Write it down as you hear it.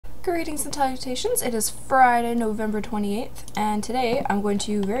Greetings and salutations. It is Friday, November 28th, and today I'm going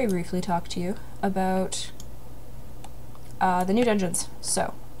to very briefly talk to you about the new dungeons.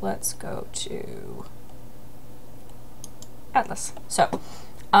 So, let's go to Atlas. So,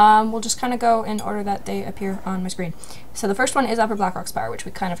 we'll just kind of go in order that they appear on my screen. So the first one is Upper Blackrock Spire, which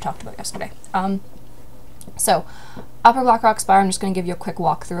we kind of talked about yesterday. So, Upper Blackrock Spire, I'm just going to give you a quick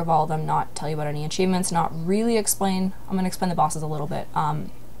walkthrough of all of them, not tell you about any achievements, not really explain. I'm going to explain the bosses a little bit.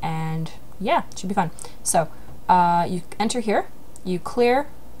 And yeah, it should be fun. So, you enter here, you clear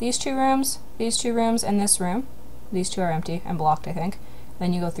these two rooms, and this room. These two are empty and blocked, I think.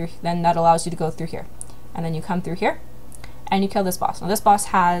 Then you go through, then that allows you to go through here. And then you come through here, and you kill this boss. Now this boss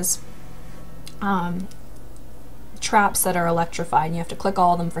has traps that are electrified, and you have to click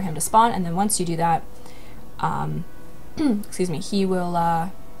all of them for him to spawn, and then once you do that, excuse me, he will,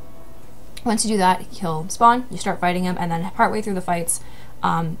 once you do that, he'll spawn, you start fighting him, and then partway through the fights,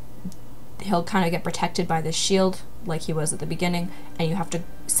 he'll kind of get protected by this shield like he was at the beginning, and you have to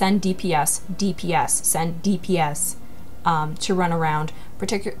send send DPS to run around,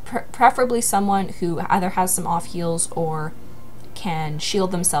 preferably someone who either has some off heals or can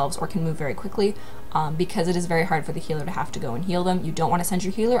shield themselves or can move very quickly, because it is very hard for the healer to have to go and heal them. You don't want to send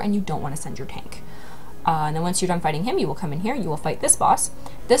your healer, and you don't want to send your tank. And then once you're done fighting him, you will come in here, you will fight this boss.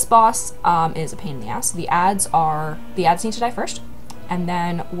 This boss is a pain in the ass. The ads need to die first. And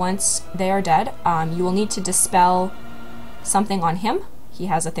then once they are dead, you will need to dispel something on him. He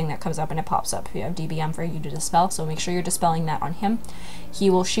has a thing that comes up and it pops up. You have DBM for you to dispel, so make sure you're dispelling that on him. He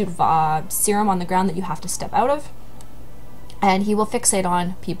will shoot serum on the ground that you have to step out of. And he will fixate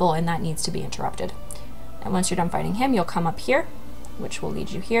on people, and that needs to be interrupted. And once you're done fighting him, you'll come up here, which will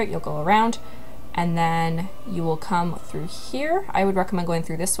lead you here. You'll go around, and then you will come through here. I would recommend going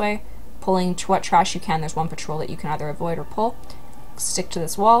through this way, pulling what trash you can. There's one patrol that you can either avoid or pull. Stick to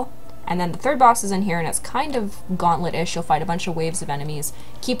this wall, and then the third boss is in here, and it's kind of gauntlet-ish. You'll fight a bunch of waves of enemies.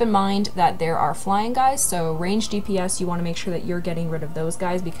 Keep in mind that there are flying guys, so range DPS, you want to make sure that you're getting rid of those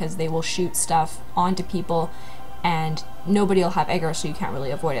guys because they will shoot stuff onto people, and nobody will have aggro, so you can't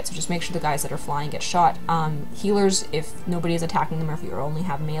really avoid it. So just make sure the guys that are flying get shot. Healers, if nobody is attacking them or if you only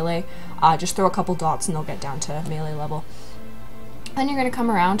have melee, just throw a couple dots and they'll get down to melee level. Then you're going to come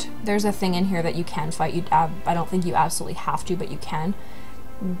around. There's a thing in here that you can fight. I don't think you absolutely have to, but you can.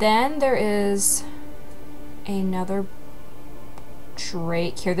 Then there is another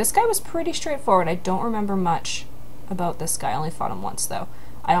Drake here. This guy was pretty straightforward. I don't remember much about this guy. I only fought him once, though.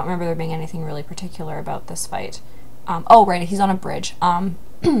 I don't remember there being anything really particular about this fight. Oh, right, he's on a bridge.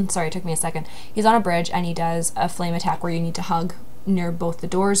 Sorry, it took me a second. He's on a bridge, and he does a flame attack where you need to hug near both the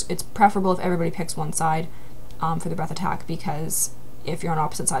doors. It's preferable if everybody picks one side for the breath attack, because if you're on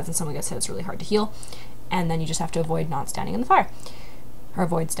opposite sides and someone gets hit, it's really hard to heal. And then you just have to avoid not standing in the fire. Or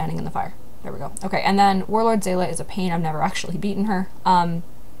avoid standing in the fire. There we go. Okay, and then Warlord Zayla is a pain. I've never actually beaten her. I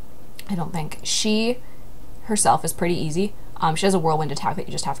don't think. She herself is pretty easy. She has a whirlwind attack that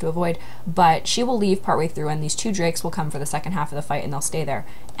you just have to avoid, but she will leave partway through, and these two Drakes will come for the second half of the fight, and they'll stay there.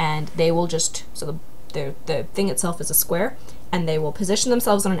 And they will just, so the thing itself is a square, and they will position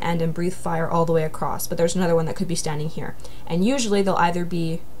themselves on an end and breathe fire all the way across, but there's another one that could be standing here. And usually they'll either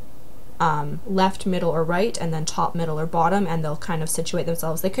be left, middle, or right, and then top, middle, or bottom, and they'll kind of situate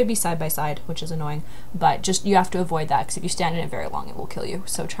themselves. They could be side by side, which is annoying, but just you have to avoid that, because if you stand in it very long, it will kill you.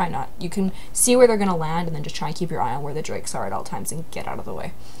 So try not. You can see where they're going to land, and then just try and keep your eye on where the Drakes are at all times and get out of the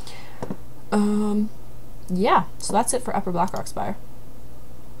way. Yeah, so that's it for Upper Blackrock Spire.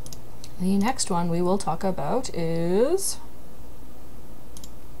 The next one we will talk about is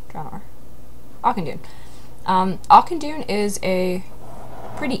Auchindoun. Auchindoun is a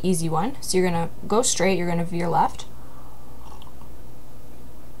pretty easy one. So you're gonna go straight, you're gonna veer left.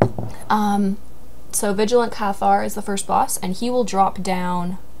 So Vigilant Cathar is the first boss, and he will drop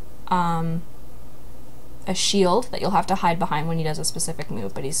down a shield that you'll have to hide behind when he does a specific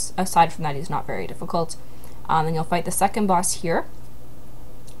move, but aside from that, he's not very difficult. Then you'll fight the second boss here.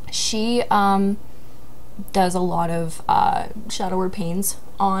 She does a lot of Shadow Word Pains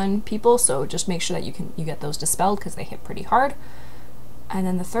on people, so just make sure that you get those dispelled because they hit pretty hard. And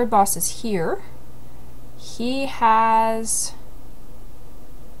then the third boss is here. He has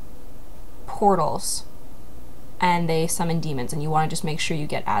portals, and they summon demons, and you want to just make sure you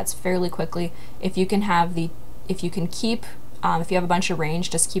get ads fairly quickly. If you have a bunch of range,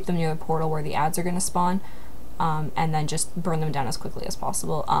 just keep them near the portal where the ads are going to spawn. And then just burn them down as quickly as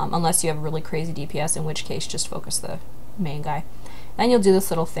possible, unless you have a really crazy DPS, in which case just focus the main guy. Then you'll do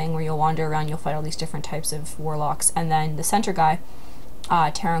this little thing where you'll wander around, you'll fight all these different types of warlocks, and then the center guy,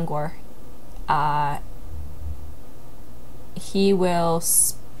 Tarangor, he will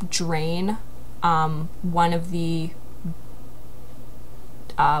drain one of the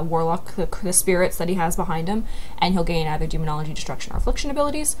warlock, the spirits that he has behind him, and he'll gain either demonology, destruction, or affliction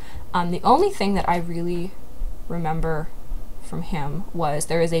abilities. The only thing that I really remember from him was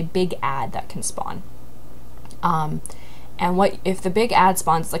there is a big ad that can spawn. And what if the big ad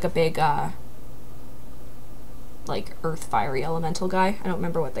spawns like a big like earth fiery elemental guy? I don't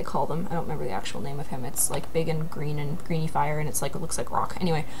remember what they call them. I don't remember the actual name of him. It's like big and greeny fire, and it's like, it looks like rock.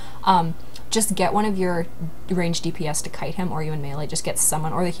 Anyway, just get one of your ranged DPS to kite him, or even melee. Just get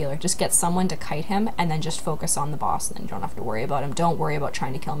someone, or the healer, just get someone to kite him, and then just focus on the boss, and then you don't have to worry about him. Don't worry about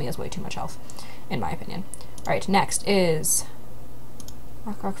trying to kill me, he has way too much health, in my opinion. Alright, next is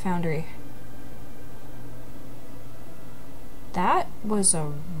Rock Foundry. That was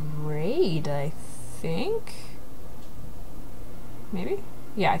a raid, I think. Maybe?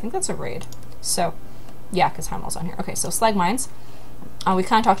 Yeah, I think that's a raid. So, yeah, because Heimel's on here. Okay, so Slag Mines. We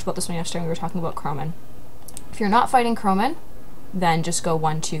kind of talked about this one yesterday when we were talking about Croman. If you're not fighting Croman, then just go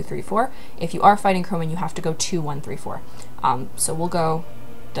 1, 2, 3, 4. If you are fighting Croman, you have to go 2, 1, 3, 4. So we'll go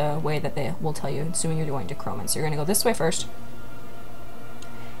the way that they will tell you, assuming you're going to Croman. So you're going to go this way first,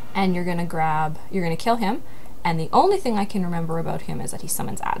 and you're going to kill him. And the only thing I can remember about him is that he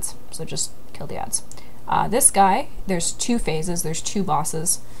summons ads. So just kill the ads. This guy, there's 2 phases, there's 2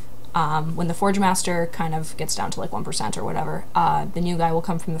 bosses. When the Forge Master kind of gets down to like 1% or whatever, the new guy will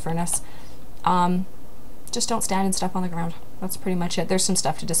come from the furnace. Just don't stand and step on the ground. That's pretty much it. There's some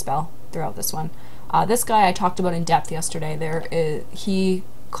stuff to dispel throughout this one. This guy I talked about in depth yesterday. He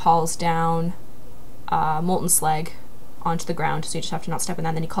calls down molten slag onto the ground, so you just have to not step in that.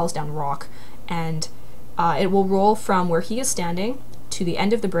 And then he calls down rock, and it will roll from where he is standing to the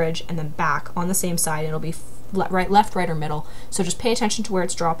end of the bridge and then back on the same side. It'll be left, right, or middle. So just pay attention to where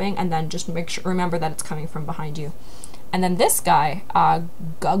it's dropping, and then just remember that it's coming from behind you. And then this guy,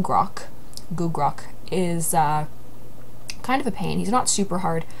 Gugrok, is kind of a pain. He's not super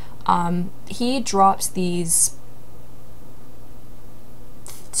hard. He drops these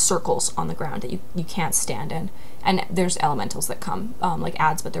circles on the ground that you can't stand in, and there's elementals that come like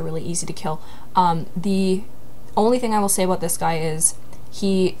ads, but they're really easy to kill. The only thing I will say about this guy is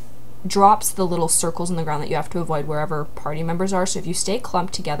he drops the little circles in the ground that you have to avoid wherever party members are. So if you stay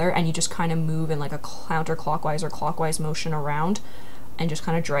clumped together and you just kind of move in like a counterclockwise or clockwise motion around and just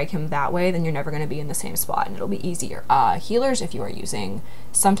kind of drag him that way, then you're never going to be in the same spot, and it'll be easier. Healers, if you are using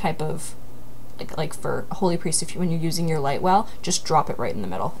some type of like for Holy Priest, when you're using your light well, just drop it right in the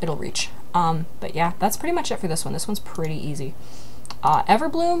middle. It'll reach. But yeah, that's pretty much it for this one. This one's pretty easy.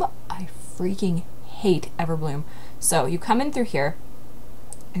 Everbloom, I freaking hate Everbloom. So you come in through here.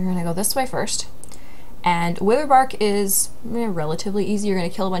 You're gonna go this way first. And Witherbark is relatively easy. You're gonna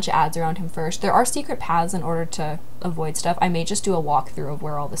kill a bunch of ads around him first. There are secret paths in order to avoid stuff. I may just do a walkthrough of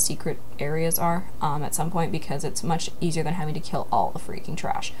where all the secret areas are at some point, because it's much easier than having to kill all the freaking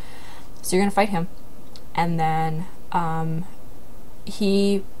trash. So you're gonna fight him, and then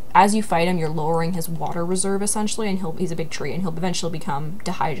as you fight him, you're lowering his water reserve essentially, and he's a big tree, and he'll eventually become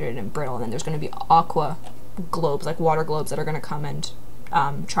dehydrated and brittle, and then there's gonna be aqua globes, like water globes, that are gonna come and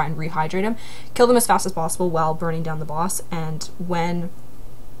try and rehydrate him. Kill them as fast as possible while burning down the boss, and when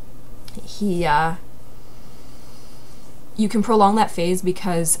he you can prolong that phase,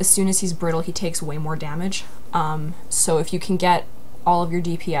 because as soon as he's brittle, he takes way more damage. So if you can get all of your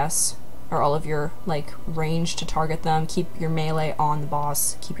DPS or all of your like range to target them, keep your melee on the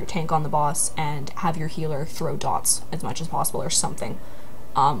boss, keep your tank on the boss, and have your healer throw dots as much as possible or something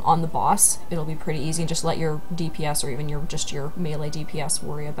on the boss, it'll be pretty easy. Just let your DPS or even your melee DPS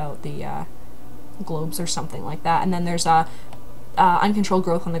worry about the globes or something like that. And then there's uncontrolled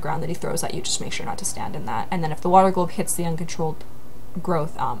growth on the ground that he throws at you. Just make sure not to stand in that. And then if the water globe hits the uncontrolled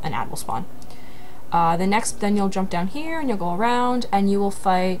growth, an ad will spawn. Then you'll jump down here and you'll go around and you will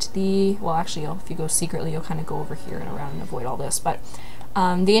fight well actually if you go secretly, you'll kind of go over here and around and avoid all this, but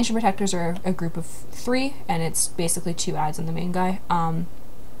the Ancient Protectors are a group of 3, and it's basically 2 ads and the main guy.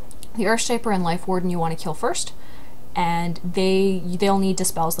 The Earthshaper and Life Warden you want to kill first, and they'll need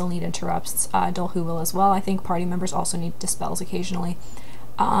dispels, they'll need interrupts. Dolhu will as well. I think party members also need dispels occasionally.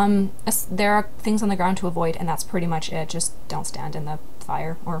 There are things on the ground to avoid, and that's pretty much it. Just don't stand in the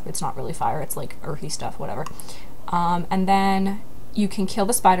fire, or if it's not really fire, it's like earthy stuff, whatever. And then you can kill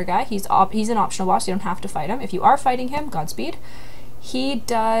the spider guy. He's an optional boss, you don't have to fight him. If you are fighting him, Godspeed. He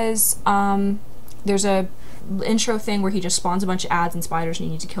does, there's a intro thing where he just spawns a bunch of ads and spiders and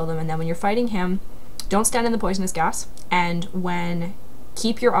you need to kill them, and then when you're fighting him, don't stand in the poisonous gas, and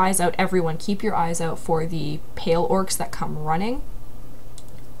keep your eyes out, everyone, keep your eyes out for the pale orcs that come running.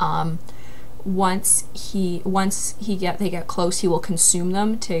 once they get close, he will consume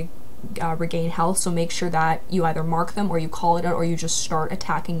them to regain health. So make sure that you either mark them or you call it out, or you just start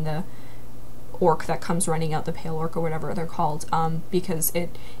attacking the orc that comes running out, the pale orc or whatever they're called, because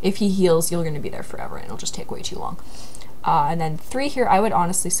if he heals, you're going to be there forever and it'll just take way too long. And then 3 here, I would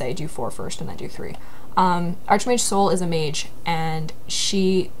honestly say do 4 first and then do 3. Archmage Soul is a mage, and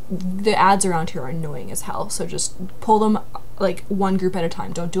the ads around here are annoying as hell, so just pull them like one group at a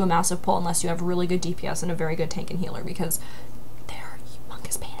time. Don't do a massive pull unless you have really good DPS and a very good tank and healer, because they're a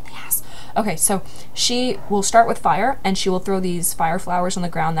humongous pain in the ass. Okay, so she will start with fire, and she will throw these fire flowers on the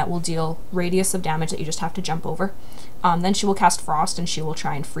ground that will deal radius of damage that you just have to jump over. Then she will cast frost, and she will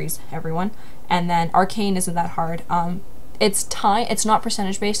try and freeze everyone. And then arcane isn't that hard. It's not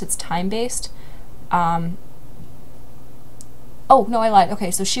percentage based, it's time based. Oh no, I lied.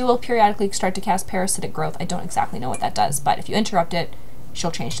 Okay, so she will periodically start to cast parasitic growth. I don't exactly know what that does, but if you interrupt it,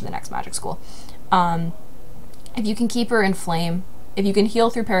 she'll change to the next magic school. If you can keep her in flame, if you can heal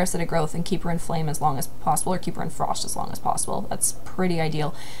through parasitic growth and keep her in flame as long as possible, or keep her in frost as long as possible, that's pretty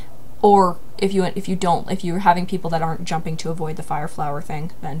ideal. Or if you're having people that aren't jumping to avoid the fire flower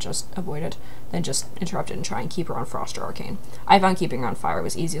thing, then just avoid it. Then just interrupt it and try and keep her on frost or arcane. I found keeping her on fire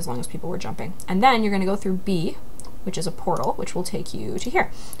was easy as long as people were jumping. And then you're going to go through B, which is a portal, which will take you to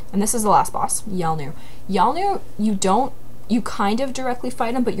here. And this is the last boss, Yalnu. Yalnu, you kind of directly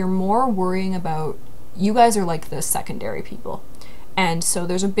fight him, but you're more worrying about, you guys are like the secondary people. And so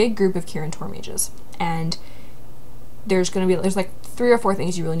there's a big group of Kirin mages, and there's like 3 or 4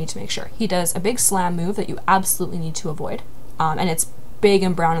 things you really need to make sure. He does a big slam move that you absolutely need to avoid, and it's big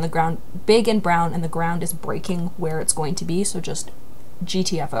and brown, and the ground is breaking where it's going to be. So just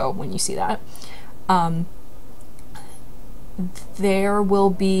GTFO when you see that. There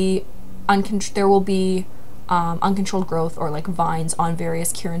will be uncontrolled growth or like vines on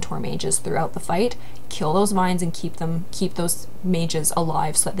various Kirin mages throughout the fight. Kill those vines and keep those mages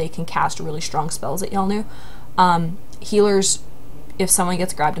alive so that they can cast really strong spells at Yalnu. Healers, if someone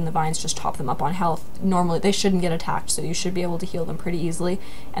gets grabbed in the vines, just top them up on health. Normally they shouldn't get attacked, so you should be able to heal them pretty easily.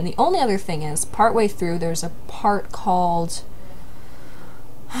 And the only other thing is, partway through there's a part called,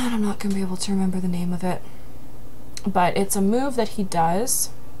 I'm not going to be able to remember the name of it, but it's a move that he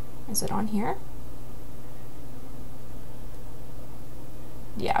does. Is it on here?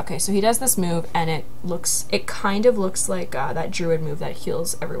 Yeah, okay, so he does this move, and it kind of looks like that druid move that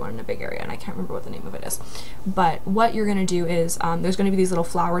heals everyone in a big area, and I can't remember what the name of it is. But what you're going to do is, there's going to be these little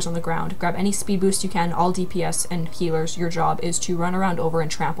flowers on the ground. Grab any speed boost you can. All DPS and healers, your job is to run around over and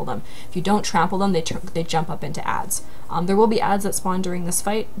trample them. If you don't trample them, they jump up into ads. There will be ads that spawn during this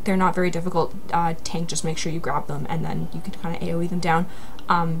fight. They're not very difficult. Tank, just make sure you grab them, and then you can kind of AoE them down.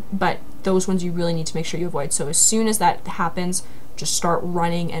 But those ones you really need to make sure you avoid. So as soon as that happens, just start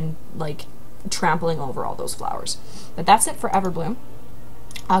running and like trampling over all those flowers. But that's it for Everbloom.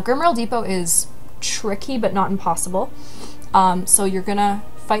 Grimmail Depot is tricky but not impossible. So you're gonna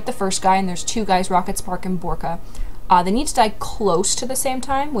fight the first guy, and there's 2 guys, Rocket Spark and Borka. They need to die close to the same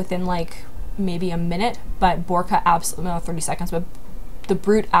time, within like maybe a minute, but Borka absolutely, no, 30 seconds, but the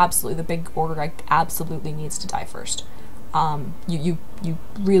brute absolutely, the big order guy absolutely needs to die first. You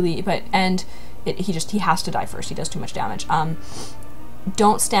really, but, and he has to die first. He does too much damage.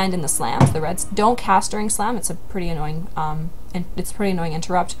 Don't stand in the slams. The reds don't cast during slam. It's a pretty annoying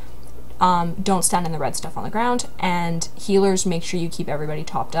interrupt. Don't stand in the red stuff on the ground. And healers, make sure you keep everybody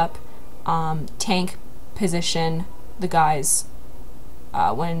topped up. Tank, position the guys.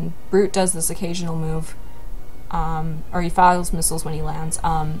 When Brute does this occasional move, or he fires missiles when he lands,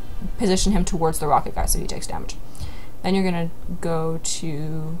 position him towards the rocket guy so he takes damage. Then you're going to go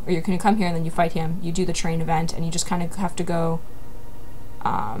to, or you're going to come here and then you fight him. You do the train event, and you just kind of have to go,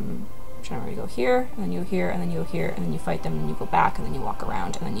 you go here, and then you go here, and then you go here, and then you fight them, and then you go back, and then you walk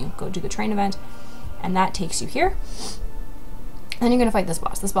around, and then you go do the train event, and that takes you here. Then you're going to fight this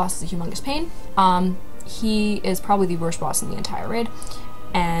boss. This boss is a humongous pain. He is probably the worst boss in the entire raid,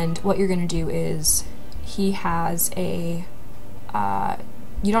 and what you're going to do is, he has a,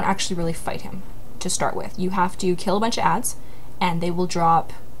 you don't actually really fight him to start with. You have to kill a bunch of ads, and they will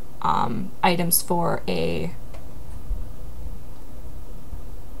drop items for a...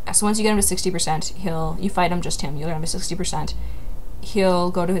 So once you get him to 60%, you fight him, just him, you get him to 60%, he'll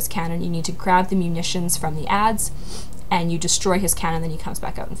go to his cannon. You need to grab the munitions from the ads, and you destroy his cannon, then he comes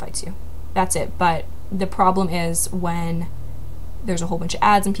back out and fights you. That's it. But the problem is when there's a whole bunch of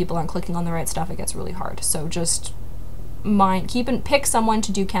ads and people aren't clicking on the right stuff, it gets really hard. So just pick someone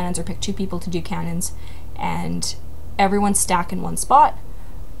to do cannons, or pick 2 people to do cannons, and everyone stack in one spot,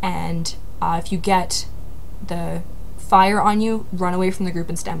 and if you get the fire on you, run away from the group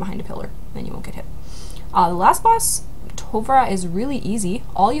and stand behind a pillar. then you won't get hit. The last boss, Tovra, is really easy.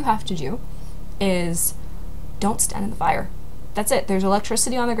 All you have to do is don't stand in the fire. That's it. There's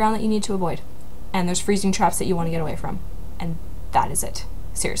electricity on the ground that you need to avoid. And there's freezing traps that you want to get away from. And that is it.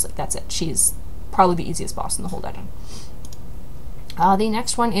 Seriously, that's it. She's probably the easiest boss in the whole dungeon. The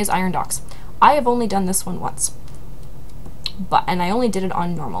next one is Iron Docks. I have only done this one once. And I only did it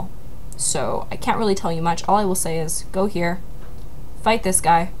on normal. So I can't really tell you much. All I will say is go here, fight this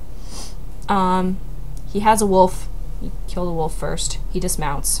guy. He has a wolf. You kill the wolf first. He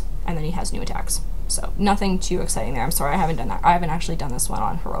dismounts, and then he has new attacks. So nothing too exciting there. I'm sorry, I haven't done that. I haven't actually done this one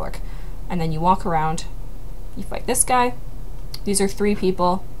on heroic. And then you walk around. You fight this guy. These are 3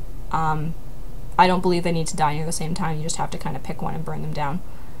 people. I don't believe they need to die near the same time. You just have to kind of pick one and burn them down.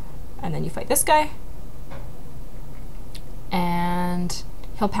 And then you fight this guy. And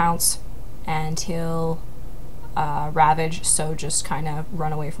he'll pounce. And he'll ravage. So just kind of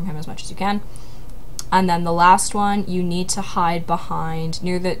run away from him as much as you can. And then the last one, you need to hide behind,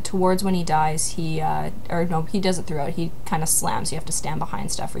 towards when he dies, he does it throughout, he kind of slams, you have to stand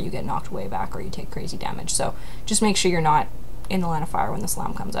behind stuff or you get knocked way back or you take crazy damage. So just make sure you're not in the line of fire when the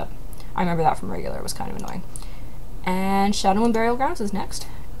slam comes up. I remember that from regular, it was kind of annoying. And Shadow and Burial Grounds is next.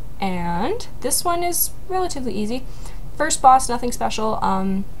 And this one is relatively easy. First boss, nothing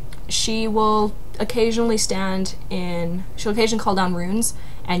special. She will occasionally she'll occasionally call down runes,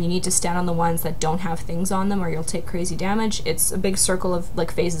 and you need to stand on the ones that don't have things on them or you'll take crazy damage. It's a big circle of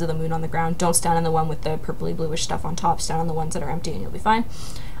like phases of the moon on the ground. Don't stand on the one with the purpley bluish stuff on top, stand on the ones that are empty and you'll be fine.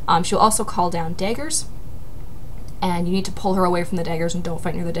 She'll also call down daggers, and you need to pull her away from the daggers and don't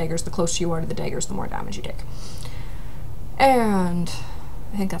fight near the daggers. The closer you are to the daggers, the more damage you take. And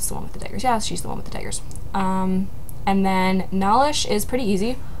I think that's the one with the daggers. Yeah, she's the one with the daggers. And then Nalish is pretty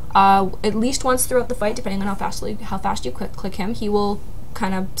easy. At least once throughout the fight, depending on how fast you click him, he will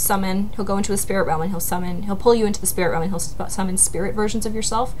kind of summon, he'll go into a spirit realm and he'll pull you into the spirit realm and he'll summon spirit versions of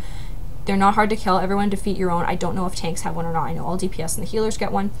yourself. They're not hard to kill. Everyone defeat your own. I don't know if tanks have one or not. I know all DPS and the healers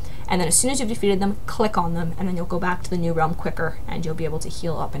get one. And then as soon as you've defeated them, click on them and then you'll go back to the new realm quicker and you'll be able to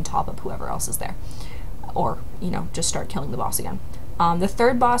heal up and top up whoever else is there. Or, just start killing the boss again. The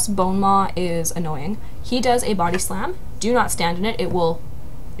third boss, Bone Maw, is annoying. He does a body slam. Do not stand in it. It will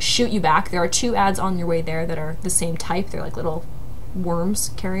shoot you back. There are 2 ads on your way there that are the same type. They're like little worms,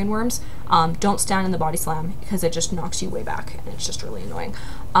 carrion worms. Don't stand in the body slam because it just knocks you way back and it's just really annoying.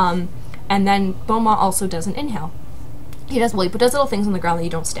 And then Bone Maw also does an inhale. He does little things on the ground that you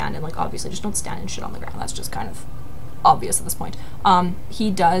don't stand in. Like obviously just don't stand in shit on the ground. That's just kind of obvious at this point.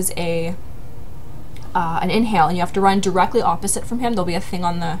 He does an inhale and you have to run directly opposite from him. There'll be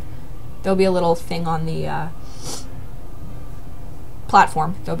a little thing on the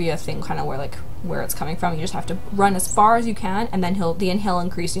platform. There'll be a thing kind of where it's coming from. You just have to run as far as you can, and then the inhale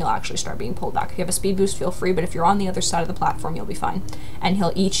increase and you'll actually start being pulled back. If you have a speed boost, feel free, but if you're on the other side of the platform, you'll be fine. And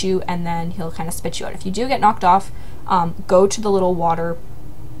he'll eat you, and then he'll kind of spit you out. If you do get knocked off, go to the little water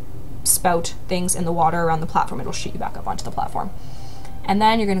spout things in the water around the platform. It'll shoot you back up onto the platform. And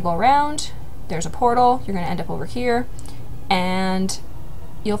then you're going to go around. There's a portal. You're going to end up over here, and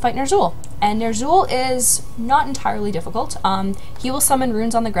you'll fight Ner'zhul. And Ner'zhul is not entirely difficult. He will summon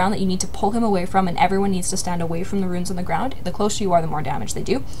runes on the ground that you need to pull him away from, and everyone needs to stand away from the runes on the ground. The closer you are, the more damage they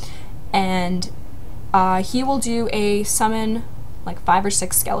do. And he will do a summon like 5 or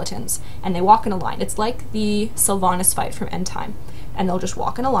 6 skeletons, and they walk in a line. It's like the Sylvanas fight from End Time. And they'll just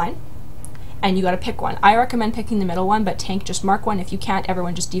walk in a line, and you gotta pick one. I recommend picking the middle one, but tank, just mark one. If you can't,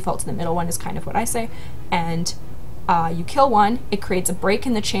 everyone just default to the middle one is kind of what I say. And you kill one, it creates a break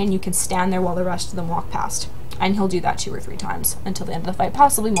in the chain, you can stand there while the rest of them walk past. And he'll do that 2 or 3 times until the end of the fight,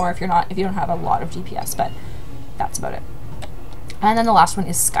 possibly more if you don't have a lot of DPS, but that's about it. And then the last one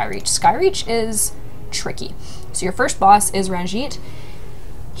is Skyreach. Skyreach is tricky. So your first boss is Ranjit.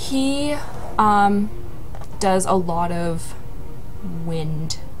 He does a lot of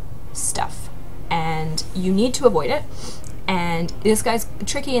wind stuff, and you need to avoid it. And this guy's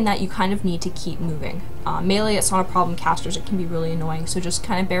tricky in that you kind of need to keep moving. Melee, it's not a problem. Casters, it can be really annoying. So just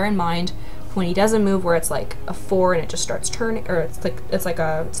kind of bear in mind when he does a move where it's like a 4 and it just starts turning, or it's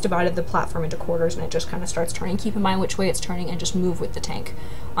divided the platform into quarters and it just kind of starts turning. Keep in mind which way it's turning and just move with the tank.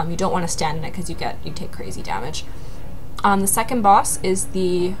 You don't want to stand in it because you take crazy damage. The second boss is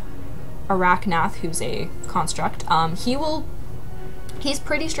the Arachnath, who's a construct. He's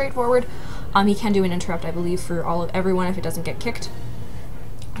pretty straightforward. He can do an interrupt, I believe, for everyone if it doesn't get kicked.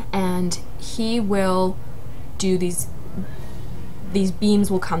 And he will do these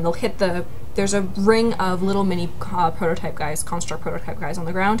beams will come. They'll hit there's a ring of little mini prototype guys, construct prototype guys on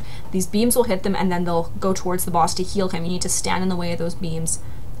the ground. These beams will hit them and then they'll go towards the boss to heal him. You need to stand in the way of those beams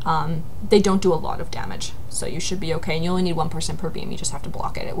They don't do a lot of damage, so you should be okay. And you only need 1 person per beam. You just have to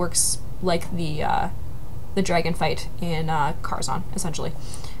block it. It works like the dragon fight in Karzhan, essentially,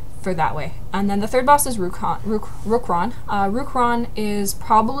 for that way. And then the third boss is Rookron. Rookron is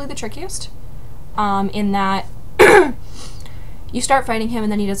probably the trickiest, in that you start fighting him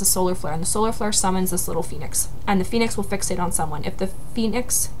and then he does a solar flare, and the solar flare summons this little phoenix, and the phoenix will fixate on someone. If the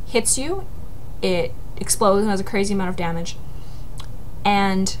phoenix hits you, it explodes and has a crazy amount of damage.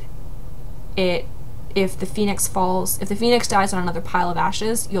 And if the phoenix dies on another pile of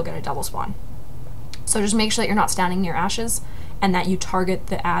ashes, you'll get a double spawn. So just make sure that you're not standing near ashes and that you target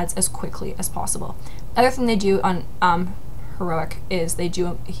the ads as quickly as possible. Other thing they do on Heroic is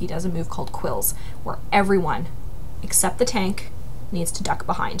he does a move called Quills, where everyone except the tank needs to duck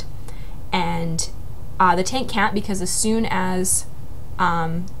behind. And the tank can't, because as soon as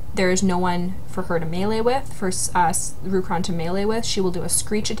there is no one for her to melee with, for Rookron to melee with, she will do a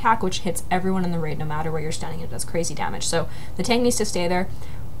screech attack, which hits everyone in the raid no matter where you're standing. It does crazy damage. So the tank needs to stay there.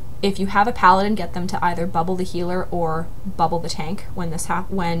 If you have a paladin, get them to either bubble the healer or bubble the tank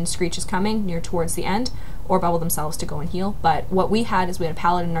when Screech is coming near towards the end, or bubble themselves to go and heal. But what we had is we had a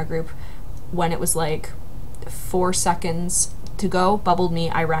paladin in our group. When it was like 4 seconds to go, bubbled me,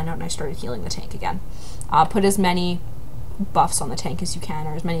 I ran out and I started healing the tank again. Put as many buffs on the tank as you can,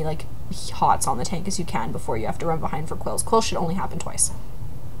 or as many like hots on the tank as you can before you have to run behind for Quills. Quills should only happen twice.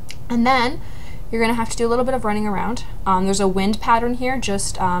 And then you're gonna have to do a little bit of running around. There's a wind pattern here.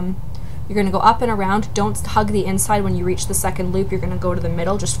 Just you're gonna go up and around. Don't hug the inside when you reach the second loop. You're gonna go to the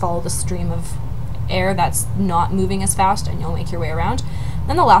middle. Just follow the stream of air that's not moving as fast, and you'll make your way around.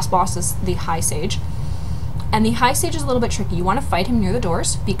 Then the last boss is the High Sage. And the High Sage is a little bit tricky. You want to fight him near the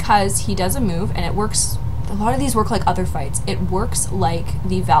doors, because he does a move, and it works. A lot of these work like other fights. It works like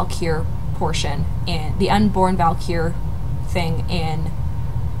the Valkyr portion in the Unborn Valkyr thing in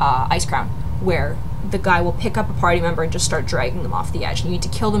Ice Crown, where the guy will pick up a party member and just start dragging them off the edge. You need to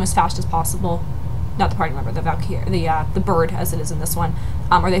kill them as fast as possible. Not the party member, the Valkyr, the bird, as it is in this one,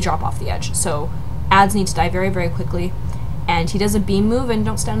 or they drop off the edge. So ads need to die very, very quickly. And he does a beam move and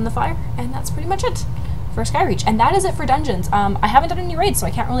don't stand in the fire, and that's pretty much it for Skyreach. And that is it for dungeons. I haven't done any raids, so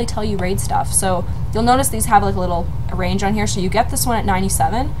I can't really tell you raid stuff. So you'll notice these have like a little range on here. So you get this one at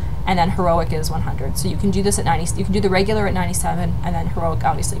 97, and then Heroic is 100. So you can do this at 90. You can do the regular at 97, and then Heroic,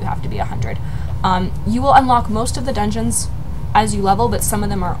 obviously, you have to be 100. You will unlock most of the dungeons as you level, but some of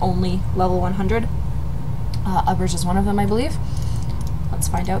them are only level 100. Uppers is one of them, I believe. Let's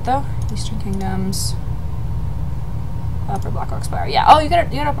find out though. Eastern Kingdoms. Upper Blackrock Spire. Yeah. Oh, you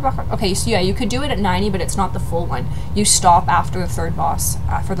get Upper Blackrock. Okay, so yeah, you could do it at 90, but it's not the full one. You stop after the third boss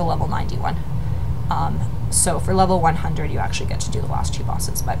for the level 91. So for level 100, you actually get to do the last 2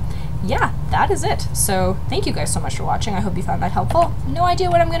 bosses. But yeah, that is it. So thank you guys so much for watching. I hope you found that helpful. No idea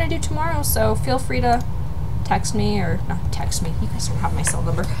what I'm going to do tomorrow, so feel free to text me, or not text me, you guys don't have my cell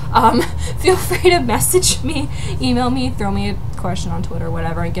number. Feel free to message me, email me, throw me a question on Twitter,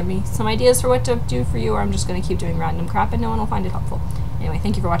 whatever, and give me some ideas for what to do for you, or I'm just going to keep doing random crap and no one will find it helpful. Anyway,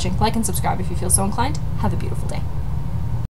 thank you for watching. Like and subscribe if you feel so inclined. Have a beautiful day.